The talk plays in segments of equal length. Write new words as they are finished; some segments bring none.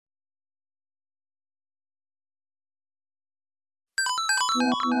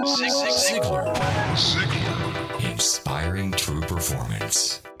Ziglar. Inspiring true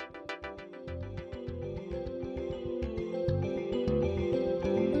performance.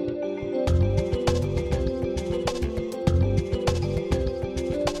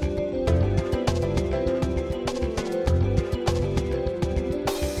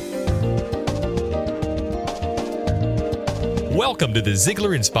 Welcome to the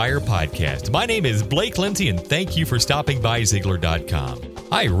Ziglar Inspire Podcast. My name is Blake Lindsay, and thank you for stopping by Ziglar.com.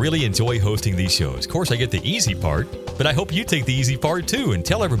 I really enjoy hosting these shows. Of course, I get the easy part, but I hope you take the easy part too and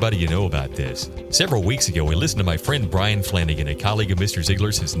tell everybody you know about this. Several weeks ago, we listened to my friend Brian Flanagan, a colleague of Mr.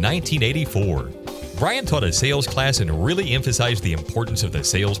 Ziglar since 1984. Brian taught a sales class and really emphasized the importance of the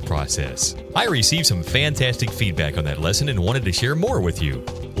sales process. I received some fantastic feedback on that lesson and wanted to share more with you.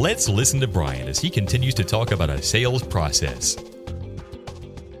 Let's listen to Brian as he continues to talk about a sales process.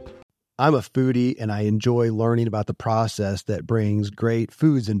 I'm a foodie and I enjoy learning about the process that brings great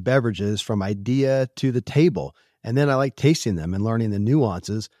foods and beverages from idea to the table. And then I like tasting them and learning the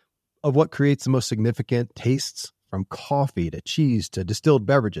nuances of what creates the most significant tastes, from coffee to cheese to distilled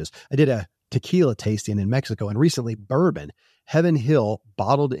beverages. I did a tequila tasting in Mexico and recently bourbon. Heaven Hill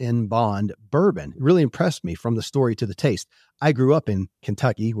Bottled in Bond bourbon really impressed me from the story to the taste. I grew up in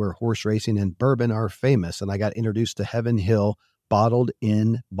Kentucky where horse racing and bourbon are famous, and I got introduced to Heaven Hill Bottled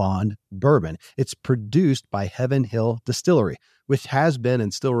in Bond bourbon. It's produced by Heaven Hill Distillery, which has been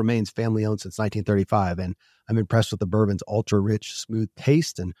and still remains family-owned since 1935. And I'm impressed with the bourbon's ultra-rich, smooth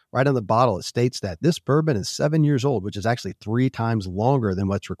taste. And right on the bottle, it states that this bourbon is 7 years old, which is actually 3 times longer than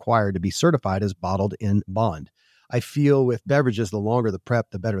what's required to be certified as Bottled in Bond. I feel with beverages, the longer the prep,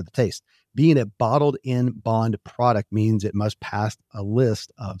 the better the taste. Being a Bottled in Bond product means it must pass a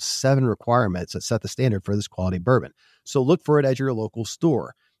list of 7 requirements that set the standard for this quality bourbon. So look for it at your local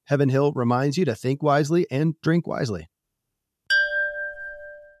store. Heaven Hill reminds you to think wisely and drink wisely.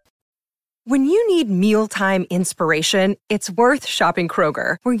 When you need mealtime inspiration, it's worth shopping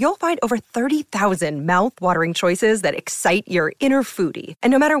Kroger, where you'll find over 30,000 mouth-watering choices that excite your inner foodie. And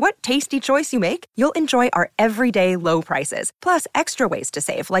no matter what tasty choice you make, you'll enjoy our everyday low prices, plus extra ways to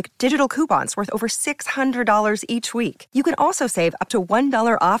save, like digital coupons worth over $600 each week. You can also save up to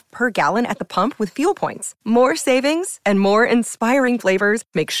 $1 off per gallon at the pump with fuel points. More savings and more inspiring flavors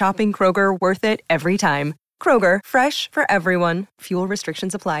make shopping Kroger worth it every time. Kroger, fresh for everyone. Fuel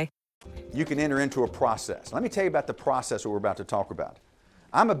restrictions apply. You can enter into a process. Let me tell you about the process that we're about to talk about.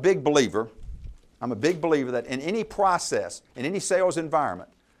 I'm a big believer that in any process, in any sales environment,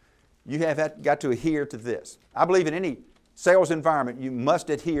 you have got to adhere to this. I believe in any sales environment, you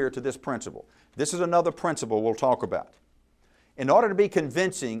must adhere to this principle. This is another principle we'll talk about. In order to be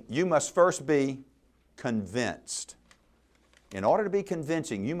convincing, you must first be convinced. In order to be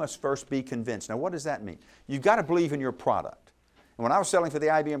convincing, you must first be convinced. Now, what does that mean? You've got to believe in your product. And when I was selling for the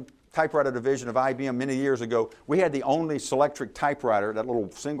IBM typewriter division of IBM many years ago, we had the only Selectric typewriter, that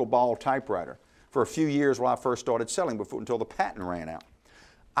little single ball typewriter, for a few years while I first started selling until the patent ran out.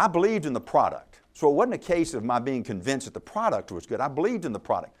 I believed in the product. So it wasn't a case of my being convinced that the product was good. I believed in the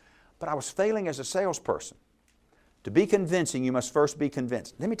product, but I was failing as a salesperson. To be convincing, you must first be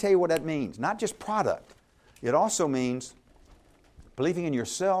convinced. Let me tell you what that means. Not just product. It also means believing in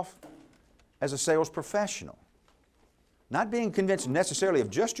yourself as a sales professional. Not being convinced necessarily of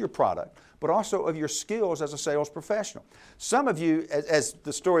just your product, but also of your skills as a sales professional. Some of you, as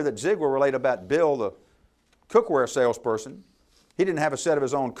the story that Ziglar related about Bill, the cookware salesperson, he didn't have a set of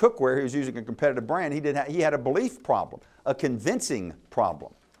his own cookware. He was using a competitive brand. He had a belief problem, a convincing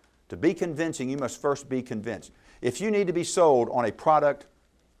problem. To be convincing, you must first be convinced. If you need to be sold on a product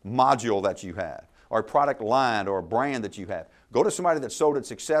module that you have, or a product line or a brand that you have, go to somebody that sold it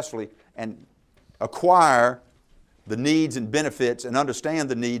successfully and acquire the needs and benefits and understand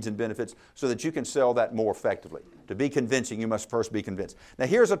the needs and benefits so that you can sell that more effectively. To be convincing, you must first be convinced. Now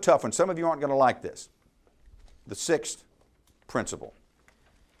here's a tough one. Some of you aren't going to like this. The 6th principle.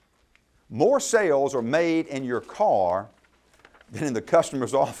 More sales are made in your car than in the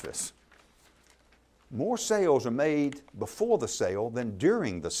customer's office. More sales are made before the sale than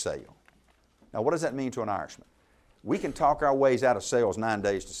during the sale. Now what does that mean to an Irishman? We can talk our ways out of sales 9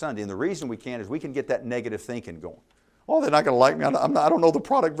 days to Sunday, and the reason we can is we can get that negative thinking going. Oh, they're not going to like me. I don't know the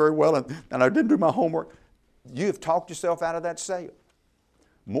product very well, and I didn't do my homework. You have talked yourself out of that sale.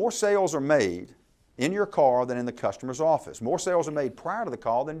 More sales are made in your car than in the customer's office. More sales are made prior to the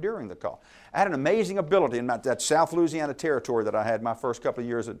call than during the call. I had an amazing ability in that South Louisiana territory that I had my first couple of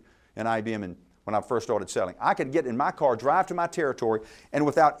years in IBM and when I first started selling. I could get in my car, drive to my territory, and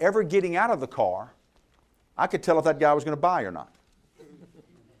without ever getting out of the car, I could tell if that guy was going to buy or not.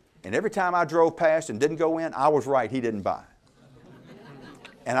 And every time I drove past and didn't go in, I was right, he didn't buy.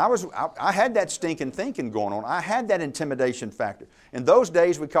 And I had that stinking thinking going on. I had that intimidation factor. In those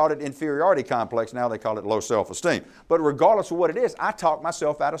days, we called it inferiority complex. Now they call it low self-esteem. But regardless of what it is, I talked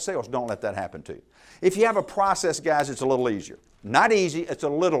myself out of sales. Don't let that happen to you. If you have a process, guys, it's a little easier. Not easy, it's a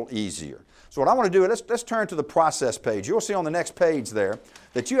little easier. So what I want to do is let's turn to the process page. You'll see on the next page there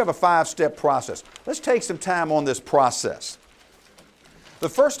that you have a 5-step process. Let's take some time on this process. The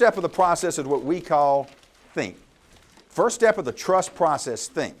first step of the process is what we call think. First step of the trust process,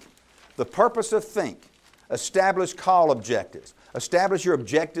 think. The purpose of think. Establish call objectives. Establish your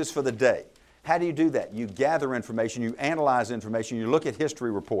objectives for the day. How do you do that? You gather information, you analyze information, you look at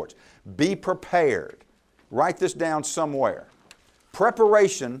history reports. Be prepared. Write this down somewhere.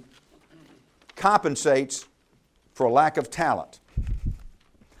 Preparation compensates for a lack of talent.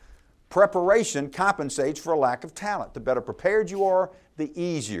 Preparation compensates for a lack of talent. The better prepared you are, the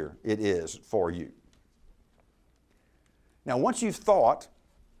easier it is for you. Now, once you've thought,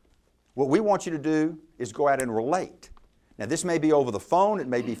 what we want you to do is go out and relate. Now, this may be over the phone, it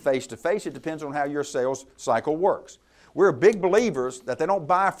may be face-to-face, it depends on how your sales cycle works. We're big believers that they don't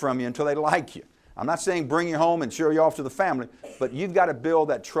buy from you until they like you. I'm not saying bring you home and show you off to the family, but you've got to build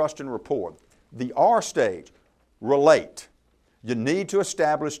that trust and rapport. The R stage, relate. You need to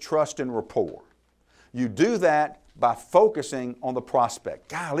establish trust and rapport. You do that by focusing on the prospect.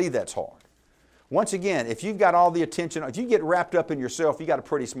 Golly, that's hard. Once again, if you've got all the attention, if you get wrapped up in yourself, you got a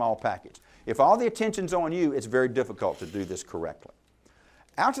pretty small package. If all the attention's on you, it's very difficult to do this correctly.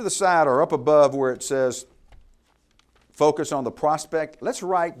 Out to the side or up above where it says focus on the prospect, let's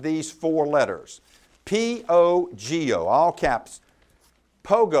write these 4 letters. P-O-G-O, all caps.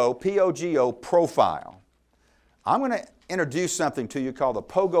 POGO, P-O-G-O, profile. I'm going to introduce something to you called the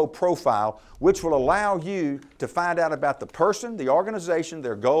POGO profile, which will allow you to find out about the person, the organization,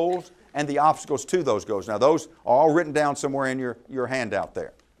 their goals, and the obstacles to those goals. Now, those are all written down somewhere in your handout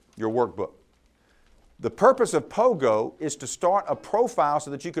there, your workbook. The purpose of POGO is to start a profile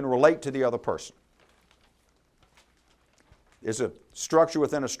so that you can relate to the other person. It's a structure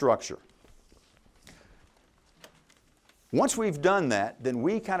within a structure. Once we've done that, then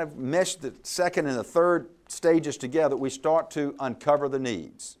we kind of mesh the second and the third stages together. We start to uncover the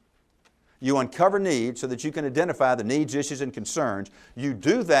needs. You uncover needs so that you can identify the needs, issues, and concerns. You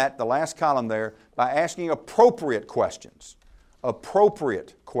do that, the last column there, by asking appropriate questions.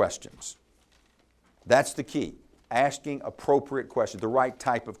 Appropriate questions. That's the key. Asking appropriate questions, the right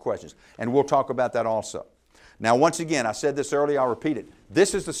type of questions. And we'll talk about that also. Now, once again, I said this earlier, I'll repeat it.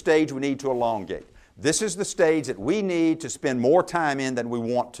 This is the stage we need to elongate. This is the stage that we need to spend more time in than we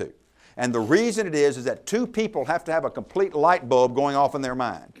want to. And the reason it is that 2 people have to have a complete light bulb going off in their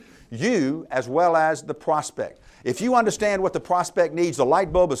mind. You as well as the prospect. If you understand what the prospect needs, the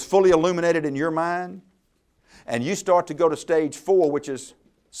light bulb is fully illuminated in your mind, and you start to go to stage 4, which is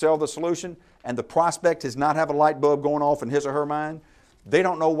sell the solution, and the prospect does not have a light bulb going off in his or her mind, they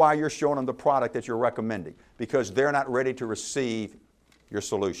don't know why you're showing them the product that you're recommending, because they're not ready to receive your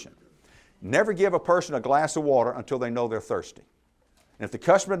solution. Never give a person a glass of water until they know they're thirsty. And if the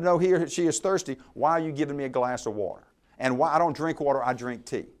customer knows he or she is thirsty, why are you giving me a glass of water? And why I don't drink water, I drink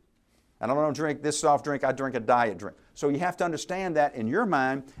tea. And I don't drink this soft drink, I drink a diet drink. So you have to understand that in your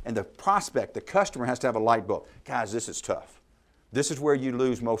mind, and the prospect, the customer has to have a light bulb. Guys, this is tough. This is where you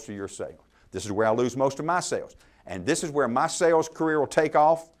lose most of your sales. This is where I lose most of my sales. And this is where my sales career will take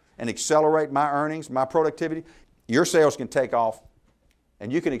off and accelerate my earnings, my productivity. Your sales can take off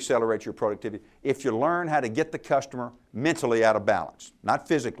and you can accelerate your productivity if you learn how to get the customer mentally out of balance. Not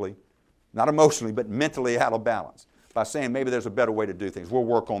physically, not emotionally, but mentally out of balance. By saying maybe there's a better way to do things. We'll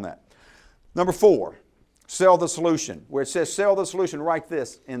work on that. Number 4, sell the solution. Where it says sell the solution, write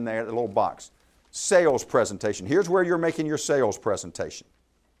this in there, the little box. Sales presentation. Here's where you're making your sales presentation.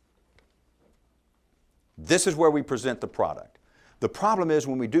 This is where we present the product. The problem is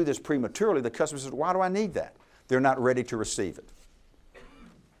when we do this prematurely, the customer says, why do I need that? They're not ready to receive it.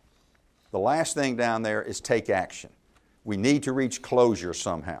 The last thing down there is take action. We need to reach closure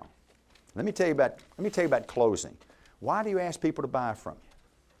somehow. Let me tell you about closing. Why do you ask people to buy from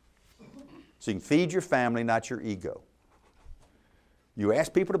you? So you can feed your family, not your ego. You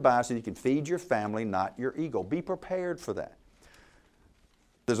ask people to buy so you can feed your family, not your ego. Be prepared for that.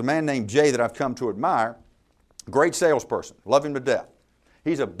 There's a man named Jay that I've come to admire. Great salesperson. Love him to death.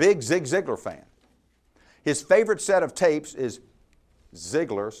 He's a big Zig Ziglar fan. His favorite set of tapes is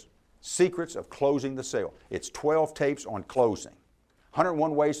Ziglar's Secrets of Closing the Sale. It's 12 tapes on closing.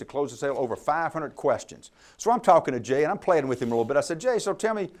 101 ways to close the sale, over 500 questions. So I'm talking to Jay, and I'm playing with him a little bit. I said, Jay, so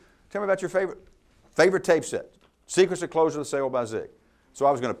tell me about your favorite tape set. Secrets of Closing the Sale by Zig. So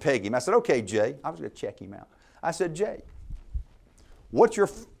I was going to peg him. I said, okay, Jay. I was going to check him out. I said, Jay, what's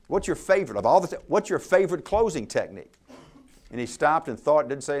your favorite of all what's your favorite closing technique? And he stopped and thought,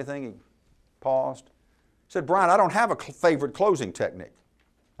 didn't say anything. He paused. He said, Brian, I don't have a favorite closing technique.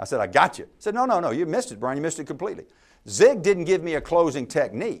 I said, I got you. He said, no, you missed it, Brian. You missed it completely. Zig didn't give me a closing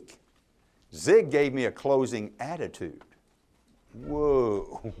technique. Zig gave me a closing attitude.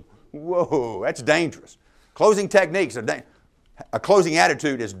 Whoa, that's dangerous. Closing techniques are a closing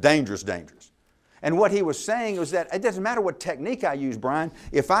attitude is dangerous. And what he was saying was that it doesn't matter what technique I use, Brian.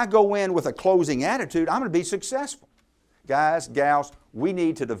 If I go in with a closing attitude, I'm going to be successful. Guys, gals, we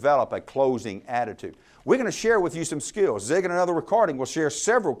need to develop a closing attitude. We're going to share with you some skills. Zig in another recording will share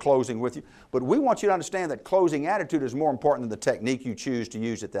several closing with you, but we want you to understand that closing attitude is more important than the technique you choose to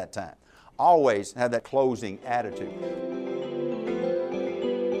use at that time. Always have that closing attitude.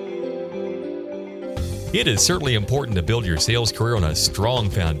 It is certainly important to build your sales career on a strong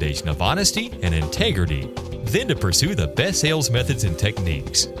foundation of honesty and integrity, then to pursue the best sales methods and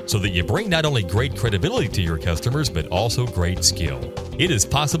techniques so that you bring not only great credibility to your customers, but also great skill. It is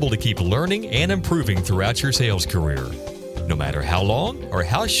possible to keep learning and improving throughout your sales career, no matter how long or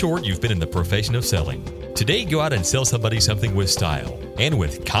how short you've been in the profession of selling. Today, go out and sell somebody something with style and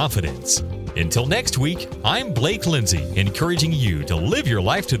with confidence. Until next week, I'm Blake Lindsay, encouraging you to live your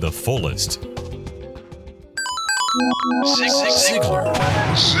life to the fullest. Ziglar.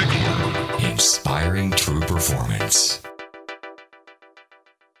 Inspiring true performance.